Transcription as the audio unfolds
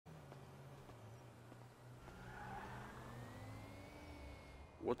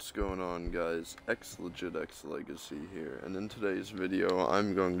What's going on, guys? XLegitXLegacy here, and in today's video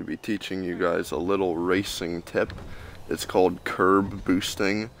I'm going to be teaching you guys a little racing tip. It's called curb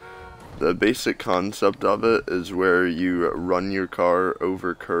boosting. The basic concept of it is where you run your car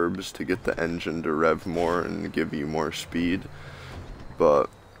over curbs to get the engine to rev more and give you more speed. But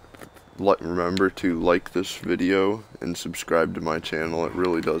remember to like this video and subscribe to my channel. It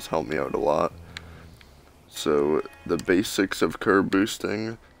really does help me out a lot. So the basics of curb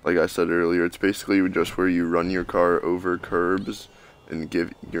boosting, like I said earlier, it's basically just where you run your car over curbs and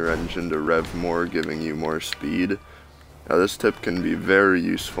give your engine to rev more, giving you more speed. Now this tip can be very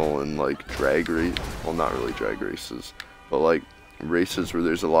useful in like drag race, well not really drag races, but like races where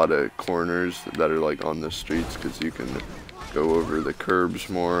there's a lot of corners that are like on the streets, because you can go over the curbs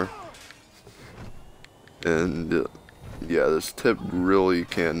more. And yeah, this tip really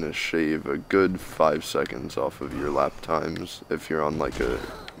can shave a good 5 seconds off of your lap times if you're on like a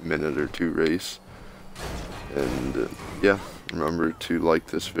minute or two race. And yeah, remember to like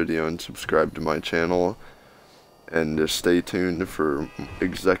this video and subscribe to my channel, and stay tuned for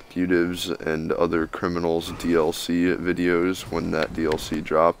Executives and Other Criminals DLC videos when that DLC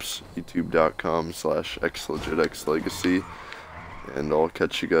drops. youtube.com/xlegitxlegacy, and I'll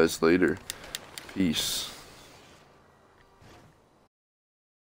catch you guys later. Peace.